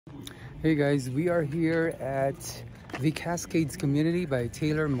Hey guys, we are here at the Cascades community by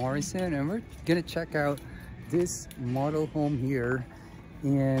Taylor Morrison, and we're gonna check out this model home here.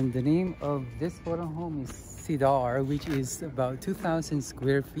 And the name of this model home is Cedar, which is about 2,000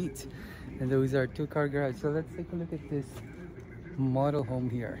 square feet, and those are two-car garage. So let's take a look at this model home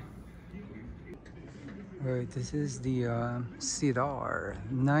here. All right, this is the Cedar.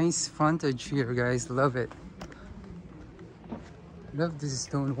 Nice frontage here, guys. Love it. Love this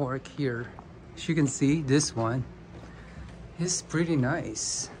stonework here. As you can see, this one is pretty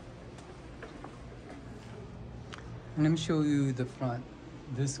nice. And let me show you the front.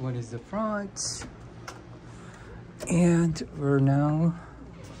 This one is the front. And we're now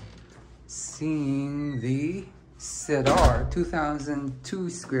seeing the Cedar, 2,002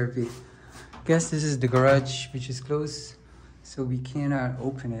 square feet. Guess this is the garage, which is closed, so we cannot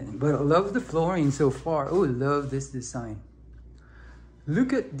open it. But I love the flooring so far. Oh, love this design.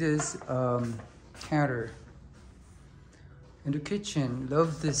 Look at this counter in the kitchen.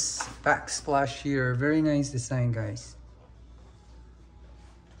 Love this backsplash here. Very nice design, guys.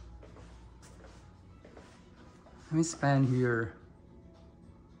 Let me span here.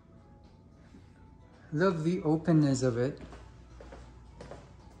 Love the openness of it.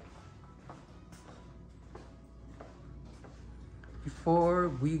 Before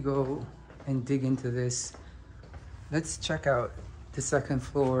we go and dig into this, let's check out the second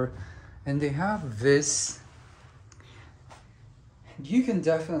floor. And they have this. You can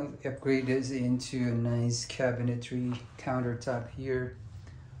definitely upgrade this into a nice cabinetry countertop here.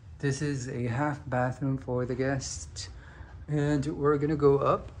 This is a half bathroom for the guest, and we're gonna go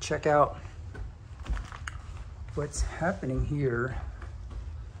up, check out what's happening here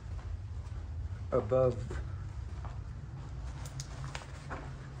above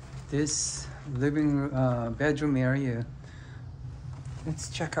this living bedroom area.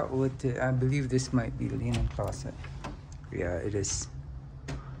 Let's check out what I believe this might be the linen closet. Yeah, it is.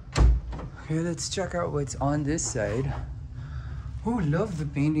 Okay, let's check out what's on this side. Oh, love the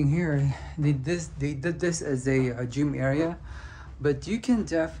painting here. They did this as a gym area, but you can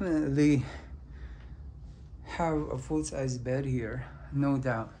definitely have a full-size bed here, no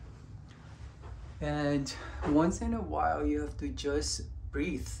doubt. And once in a while, you have to just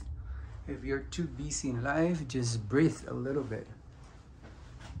breathe. If you're too busy in life, just breathe a little bit.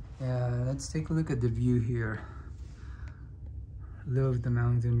 Yeah, let's take a look at the view here. Love the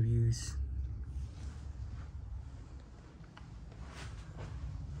mountain views.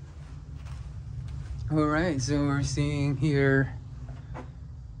 All right, so we're seeing here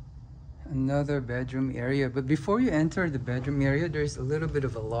another bedroom area. But before you enter the bedroom area, there's a little bit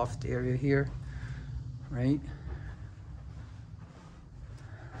of a loft area here, right?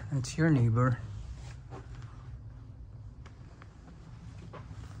 That's your neighbor.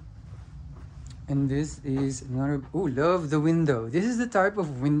 And this is another, oh, love the window. This is the type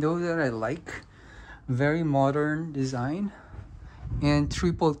of window that I like. Very modern design and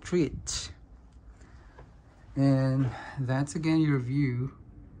triple treat. And that's again your view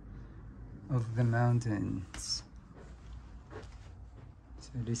of the mountains.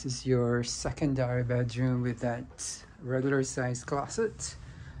 So this is your secondary bedroom with that regular size closet.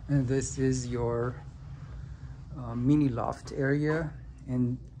 And this is your mini loft area.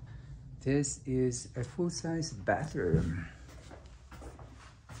 And this is a full-size bathroom.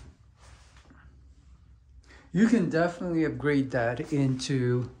 You can definitely upgrade that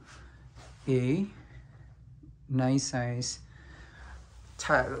into a nice size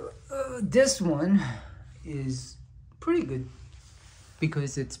tile. This one is pretty good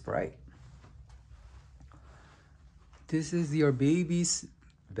because it's bright. This is your baby's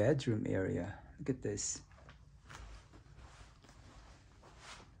bedroom area. Look at this.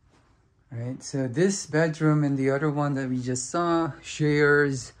 Right, so this bedroom and the other one that we just saw share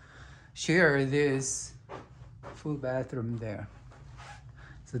this full bathroom there.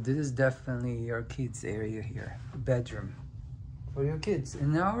 So this is definitely your kids area here, bedroom for your kids.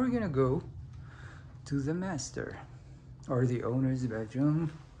 And now we're gonna go to the master or the owner's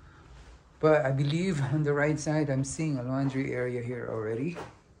bedroom. But I believe on the right side, I'm seeing a laundry area here already.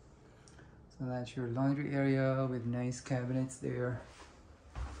 So that's your laundry area with nice cabinets there.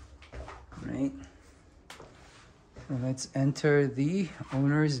 Right, so let's enter the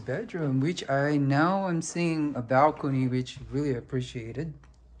owner's bedroom, which I'm seeing a balcony, which really appreciated.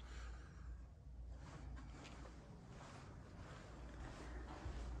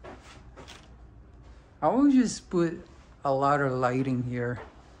 I will just put a lot of lighting here,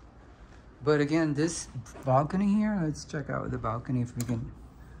 but again, this balcony here, let's check out the balcony if we can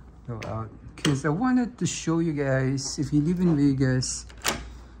go out, because I wanted to show you guys, if you live in Vegas,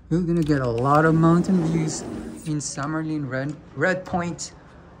 You're gonna get a lot of mountain views in Summerlin Red Point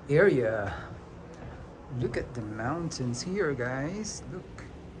area. Look at the mountains here, guys. Look.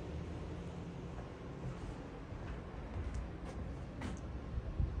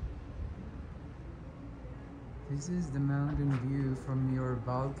 This is the mountain view from your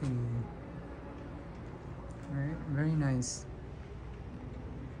balcony. Right? Very nice.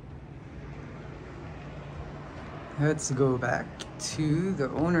 Let's go back to the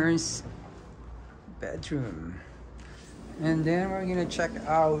owner's bedroom. And then we're gonna check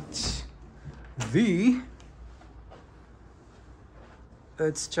out the...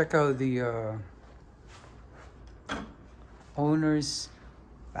 Let's check out the owner's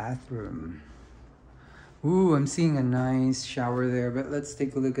bathroom. Ooh, I'm seeing a nice shower there, but let's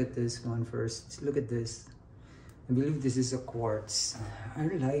take a look at this one first. Look at this. I believe this is a quartz. I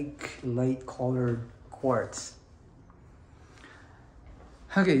like light colored quartz.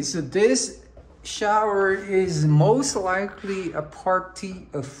 Okay, so this shower is most likely a party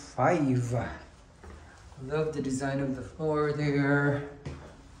of 5. I love the design of the floor there.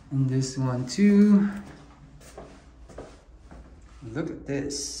 And this one too. Look at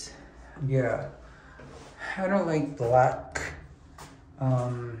this. Yeah. I don't like black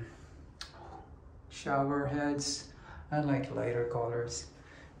shower heads. I like lighter colors.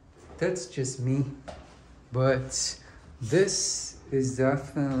 That's just me. But this is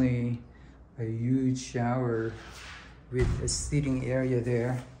definitely a huge shower with a seating area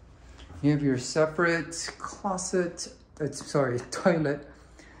there. You have your separate closet, toilet,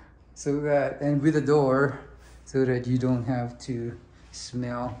 so that, and with a door, so that you don't have to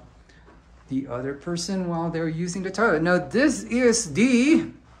smell the other person while they're using the toilet. Now this is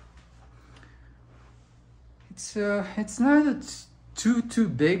the, it's not too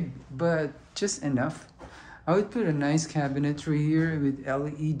big, but just enough. I would put a nice cabinetry here with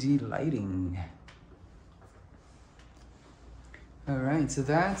LED lighting. All right, so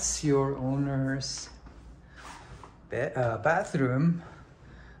that's your owner's bathroom.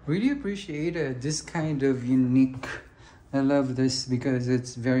 Really appreciate this kind of unique. I love this because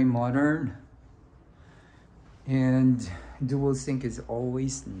it's very modern, and dual sink is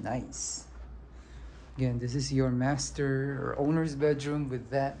always nice. Again, this is your master or owner's bedroom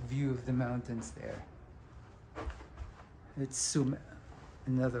with that view of the mountains there. Let's zoom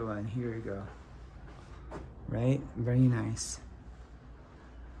another one. Here we go. Right? Very nice.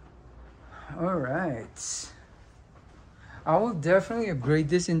 All right. I will definitely upgrade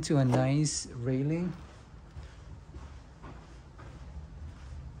this into a nice railing.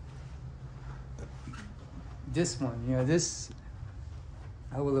 This one, yeah, this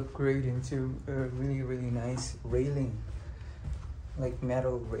I will upgrade into a really nice railing, like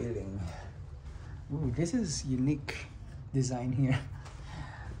metal railing. Ooh, this is unique design here.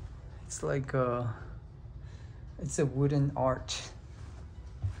 It's like it's a wooden arch.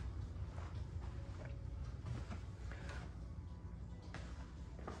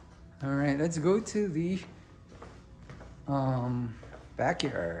 All right, let's go to the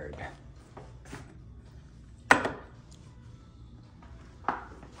backyard.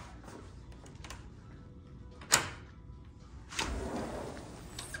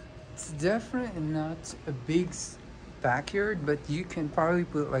 It's definitely not a big backyard, but you can probably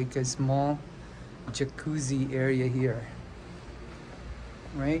put like a small jacuzzi area here,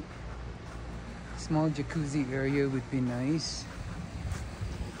 right? Small jacuzzi area would be nice.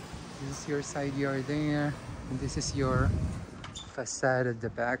 This is your side yard there, and this is your facade at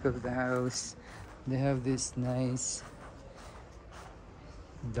the back of the house. They have this nice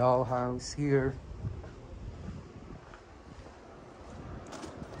dollhouse here.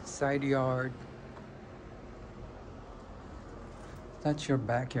 Side yard. That's your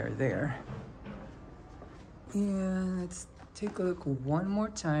backyard there. And let's take a look one more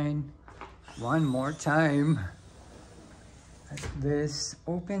time at this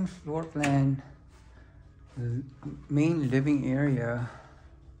open floor plan. The main living area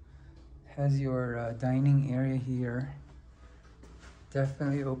has your dining area here.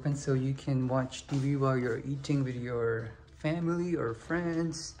 Definitely open so you can watch TV while you're eating with your family or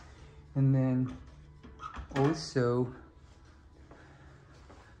friends. And then also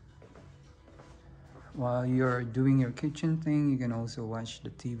while you're doing your kitchen thing, you can also watch the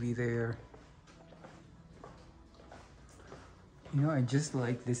TV there. You know, I just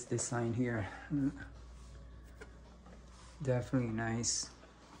like this design here. Definitely nice.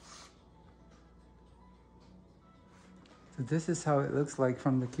 So this is how it looks like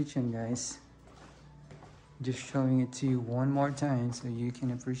from the kitchen, guys. Just showing it to you one more time so you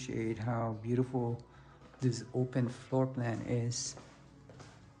can appreciate how beautiful this open floor plan is.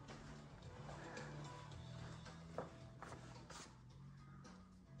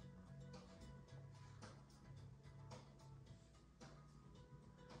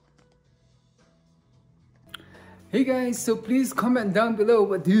 Hey guys, so please comment down below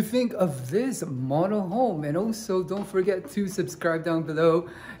what do you think of this model home, and also don't forget to subscribe down below.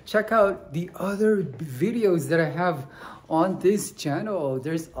 Check out the other videos that I have on this channel.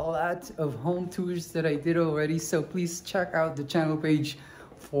 There's a lot of home tours that I did already, so please check out the channel page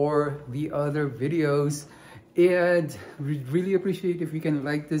for the other videos. And we really appreciate if you can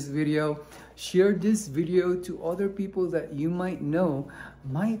like this video, share this video to other people that you might know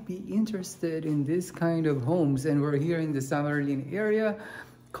might be interested in this kind of homes. And we're here in the Summerlin area.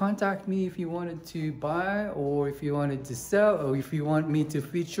 Contact me if you wanted to buy, or if you wanted to sell, or if you want me to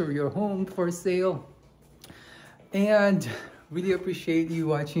feature your home for sale. And really appreciate you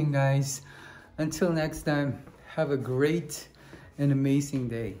watching, guys. Until next time, have a great and amazing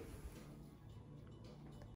day.